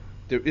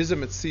 there is a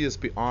Metzias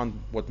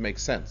beyond what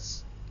makes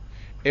sense.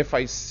 If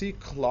I see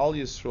Klal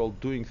Yisrael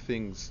doing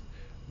things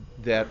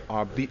that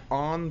are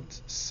beyond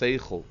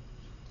Seichel,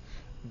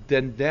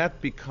 then that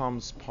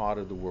becomes part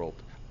of the world.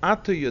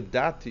 Atu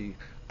Yadati,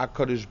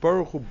 HaKadosh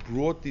Baruch Hu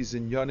brought these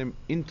inyanim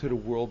into the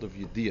world of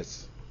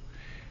Yediyas.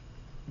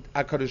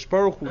 HaKadosh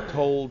Baruch Hu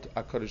told,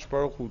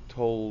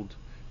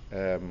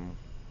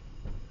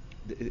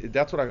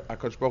 that's what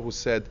HaKadosh Baruch Hu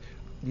said,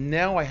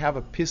 now I have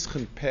a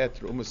Pischen Pet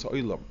Umas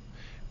Oilam.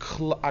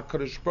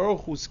 HaKadosh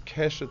Baruch Hu's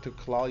kesher to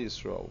Klal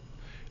Yisrael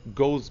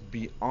goes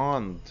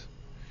beyond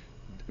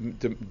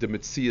the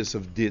Metzias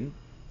of Din.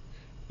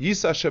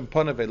 Yisa Hashem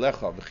Panav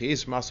Elecha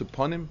V'chiyes Masu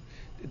Panim.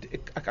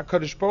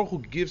 HaKadosh Baruch Hu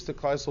gives the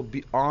Klal Yisrael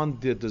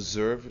beyond their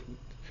deserve,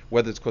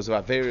 whether it's because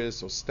of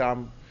Averis or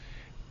Stam.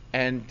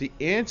 And the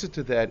answer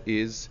to that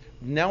is,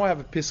 now I have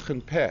a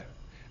Pischen Peh.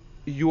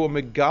 You are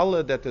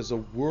Megala that there's a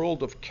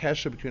world of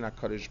kesher between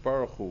HaKadosh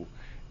Baruch Hu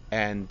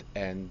and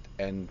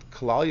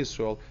Klal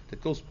Yisrael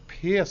that goes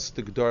past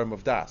the Gedorim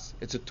of Das.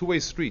 It's a two-way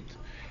street.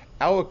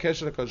 Our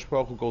kesher to HaKadosh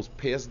Baruch Hu goes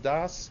past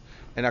Das,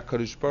 and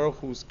HaKadosh Baruch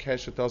Hu's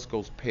kesher to us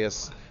goes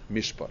past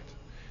Mishpat.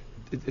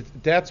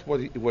 That's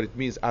what it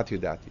means.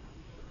 Atiyadati.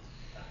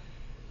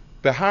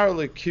 Behar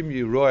lekim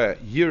yiroya,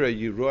 yira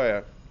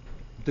yiroya.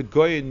 The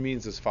goyin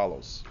means as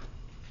follows.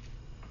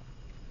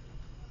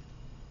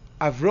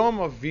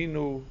 Avram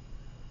Avinu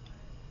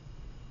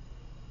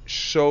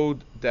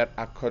showed that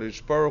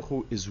HaKadosh Baruch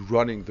Hu is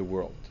running the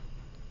world.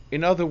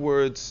 In other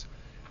words,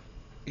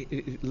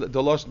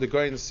 the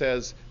Goyen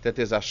says that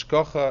there's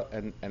Ashkocha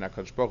and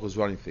HaKadosh Baruch Hu is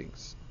running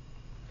things.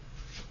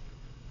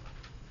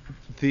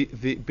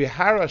 The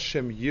Behar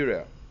Hashem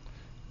Yireh,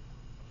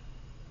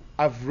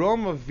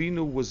 Avram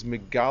Avinu was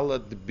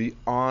Megalad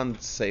beyond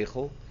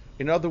Seichel.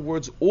 In other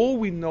words, all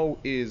we know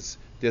is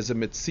there's a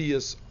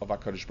Metzias of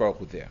HaKadosh Baruch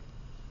Hu there.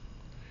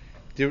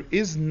 There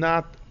is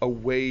not a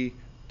way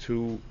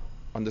to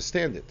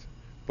understand it,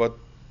 but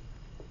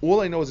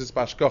all I know is it's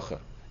Bashkocha.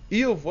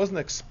 Eov wasn't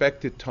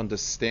expected to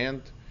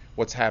understand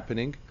what's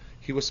happening.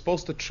 He was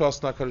supposed to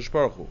trust HaKadosh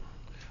Baruch Hu.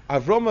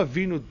 Avram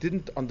Avinu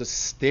didn't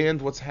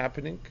understand what's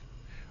happening.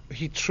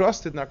 He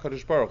trusted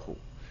HaKadosh Baruch Hu.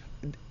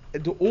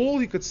 All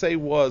he could say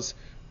was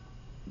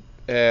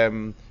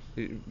Behar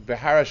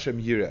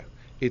Hashem Yireh.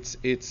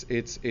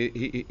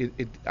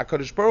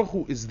 HaKadosh Baruch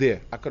Hu is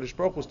there. HaKadosh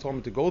Baruch Hu told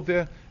him to go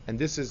there, and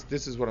this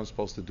is what I'm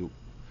supposed to do.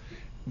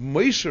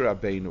 Moshe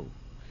Rabbeinu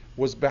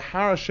was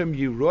Behar Hashem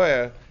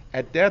Yiroeh.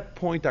 At that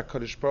point,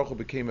 HaKadosh Baruch Hu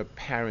became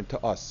apparent to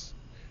us.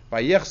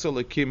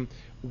 Vayechsel,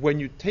 when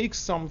you take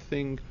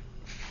something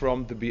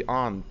from the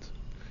beyond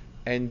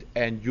and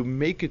you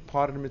make it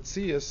part of the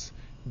Metzias,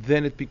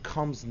 then it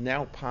becomes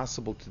now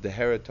possible to the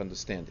Heret to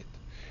understand it.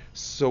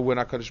 So when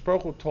HaKadosh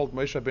Baruch Hu told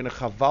Moshe Rabbeinu,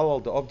 Chaval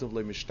al de'ovdim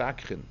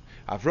le'mishtachrin,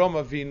 Avram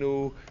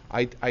Avinu,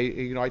 I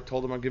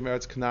told him I'll give him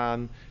Eretz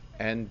Canaan,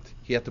 and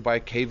he had to buy a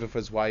cave for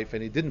his wife,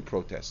 and he didn't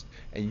protest.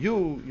 And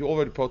you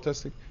already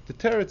protesting. The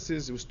teretz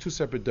is it was two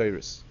separate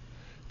deiros.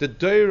 The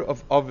deir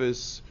of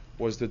Avis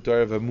was the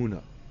deir of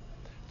Amunah.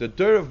 The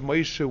deir of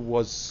Moshe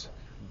was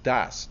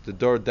Das. The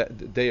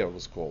deir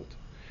was called.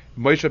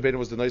 Moshe Rabbeinu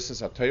was the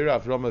Nisayon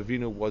HaTorah. Avram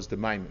Avinu was the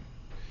Maimon.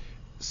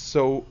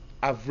 So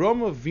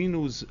Avram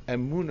Avinu's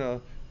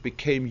Amunah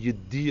became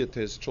Yediyah to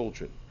his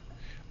children.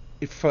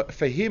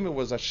 For him it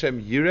was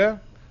Hashem Yireh,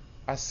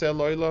 Aseh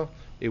Loila.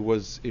 It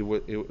was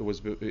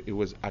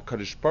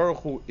HaKadosh Baruch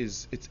Hu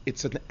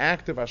it's an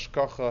act of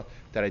Ashkacha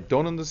that I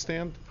don't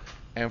understand,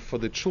 and for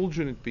the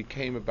children it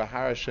became a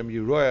Behar Hashem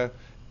Yiroeh.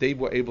 They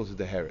were able to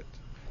inherit.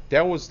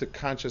 That was the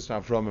consciousness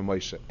of Avram and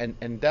Moshe,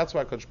 and that's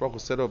why HaKadosh Baruch Hu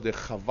said of the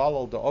Chaval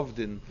al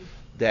de'ovdin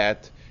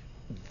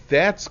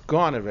that's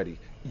gone already.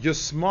 You're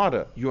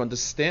smarter, you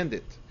understand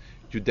it,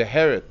 you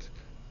inherit,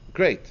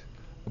 great,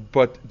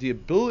 but the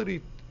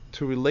ability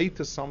to relate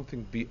to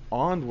something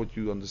beyond what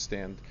you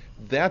understand,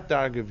 that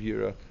darg of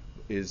Yira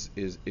is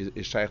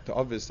shaykh to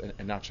Avis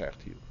and not shaykh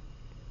to you.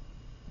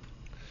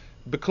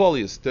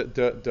 Beklolius,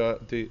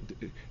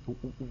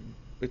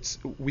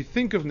 we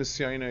think of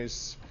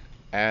Nisayonos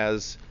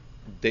as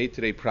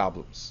day-to-day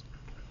problems,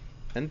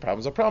 and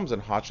problems are problems,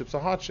 and hardships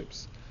are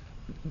hardships.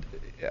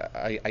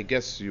 I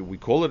guess we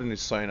call it a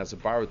Nisayon as a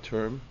borrowed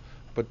term,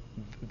 but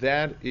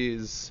that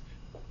is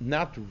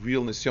not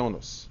real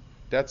Nisayonos.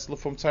 That's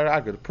from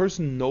Tzaraga. The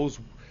person knows,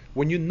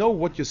 when you know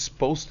what you're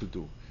supposed to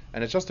do,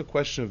 and it's just a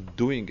question of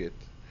doing it,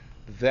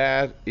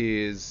 that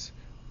is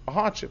a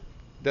hardship.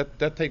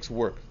 That takes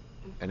work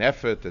and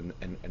effort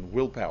and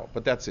willpower,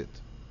 but that's it.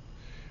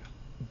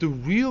 The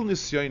real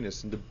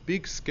Nisayonos in the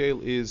big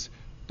scale is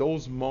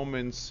those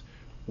moments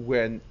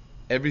when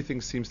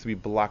everything seems to be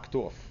blocked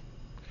off,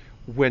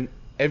 when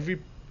every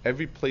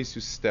place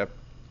you step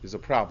is a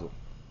problem.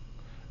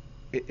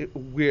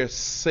 Where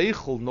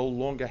Seichel no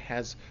longer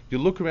has, you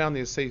look around and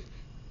you say,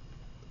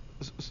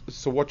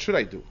 so what should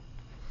I do?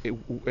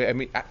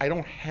 I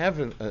don't have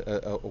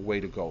a way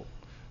to go.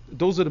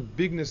 Those are the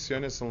big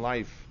Nisayonos in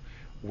life,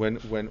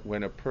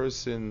 when a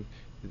person,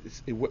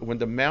 when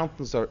the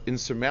mountains are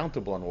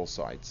insurmountable on all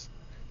sides.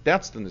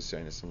 That's the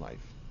Nisayonos in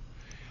life.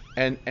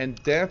 And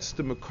that's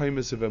the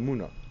Mekoimus of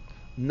Emunah.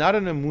 Not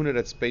an Emunah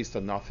that's based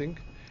on nothing.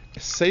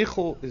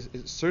 Seichel is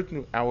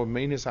certainly our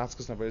main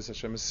Hisatzkas Navaris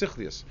Hashem is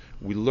Sichlius.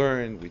 We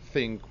learn, we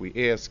think,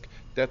 we ask.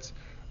 But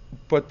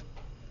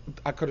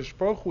HaKadosh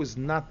Baruch Hu is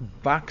not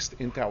boxed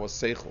into our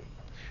Seichel.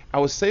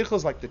 Our Seichel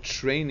is like the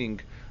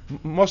training.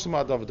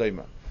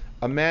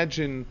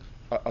 Imagine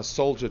a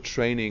soldier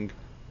training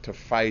to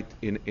fight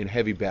in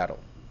heavy battle.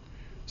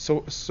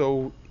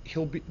 So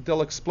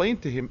they'll explain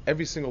to him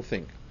every single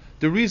thing.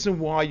 The reason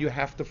why you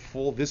have to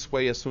fall this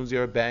way as soon as you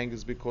hear a bang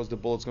is because the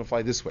bullet's going to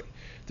fly this way.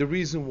 The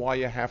reason why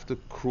you have to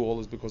crawl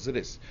is because it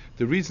is.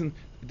 The reason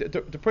the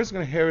person's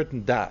going to hear it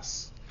in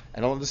das,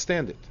 and I'll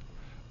understand it.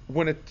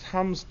 When it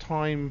comes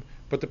time,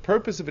 but the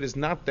purpose of it is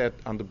not that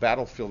on the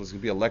battlefield there's going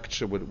to be a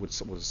lecture with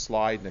a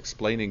slide and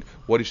explaining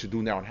what he should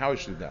do now and how he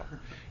should do now.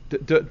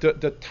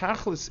 The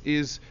tachlis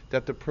is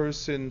that the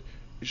person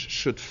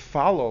should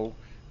follow,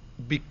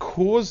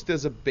 because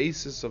there's a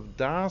basis of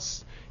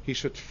das. He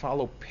should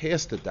follow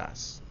past the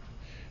das.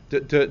 The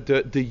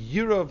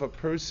yira of a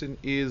person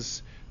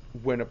is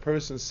when a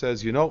person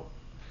says,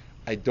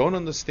 I don't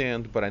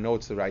understand, but I know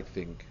it's the right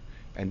thing,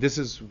 and this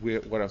is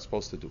what I'm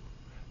supposed to do.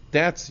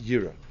 That's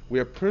Yira,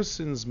 where a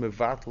person's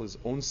mevatel his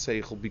own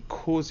seichel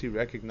because he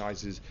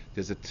recognizes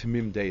there's a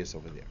timim deis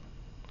over there.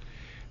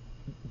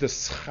 The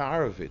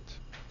schar of it,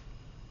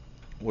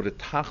 or the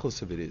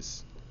tachlis of it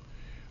is,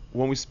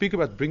 when we speak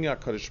about bringing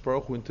HaKadosh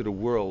Baruch Hu into the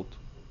world,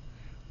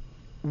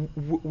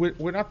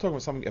 we're not talking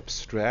about something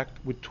abstract.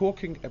 We're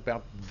talking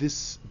about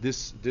this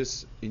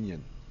inyan.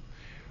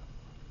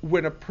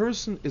 When a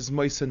person is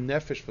meisa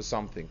nefesh for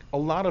something, a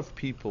lot of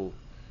people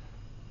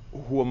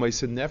who are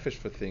meisa nefesh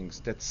for things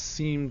that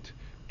seemed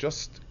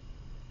just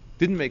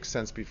didn't make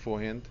sense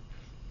beforehand,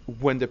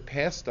 when they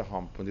pass the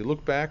hump, when they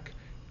look back,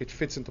 it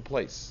fits into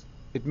place.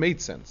 It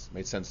made sense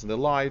in their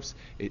lives.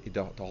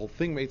 The whole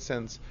thing made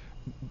sense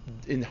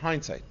in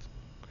hindsight.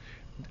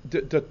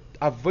 The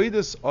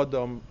avodas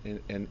adam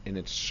in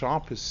its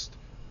sharpest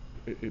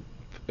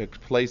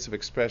place of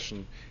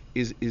expression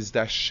is the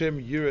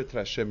Hashem Yirat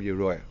Hashem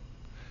Yeroya.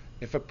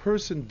 If a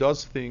person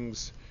does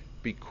things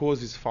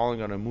because he's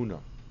following on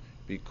Emunah,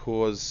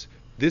 because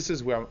this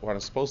is where I'm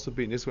supposed to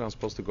be and this is where I'm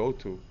supposed to go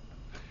to,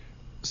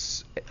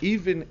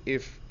 even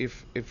if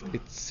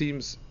it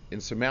seems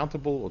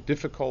insurmountable or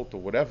difficult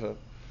or whatever,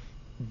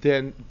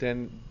 then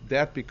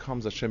that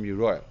becomes Hashem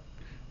Yeroya.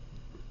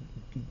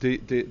 The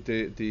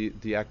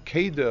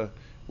Akedah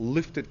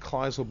lifted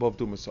Klal above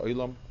the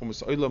Nisayon.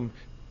 Nisayon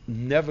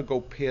never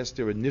go past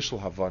their initial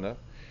Havana,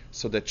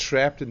 so they're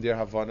trapped in their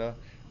Havana.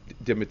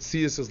 Their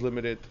Metzias is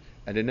limited,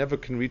 and they never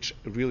can reach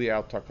really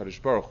out to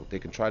HaKadosh Baruch Hu. They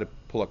can try to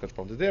pull HaKadosh Baruch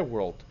Hu into their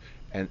world,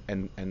 and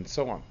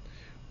so on.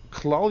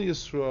 Klal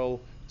Yisrael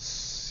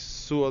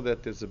saw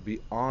that there's a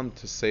beyond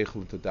to Seichel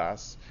and to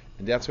Das,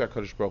 and that's where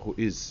HaKadosh Baruch Hu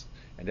is.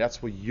 And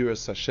that's where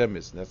Yiras Hashem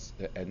is,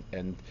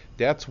 and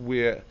that's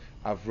where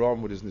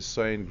Avram with his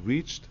Nisayon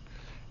reached,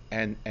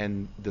 and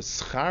the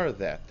schar of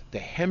that, the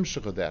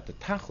hemshech of that, the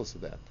tachlis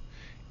of that,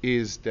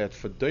 is that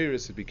for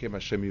Deiris it became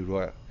Hashem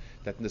Yeroya.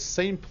 That in the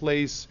same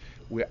place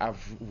where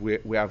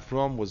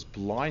Avram was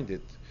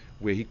blinded,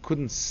 where he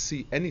couldn't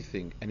see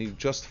anything, and he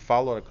just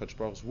followed HaKadosh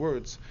Baruch Hu's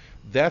words,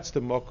 that's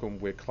the mokum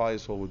where Klal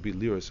Yisrael would be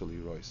Liros or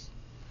Lirois.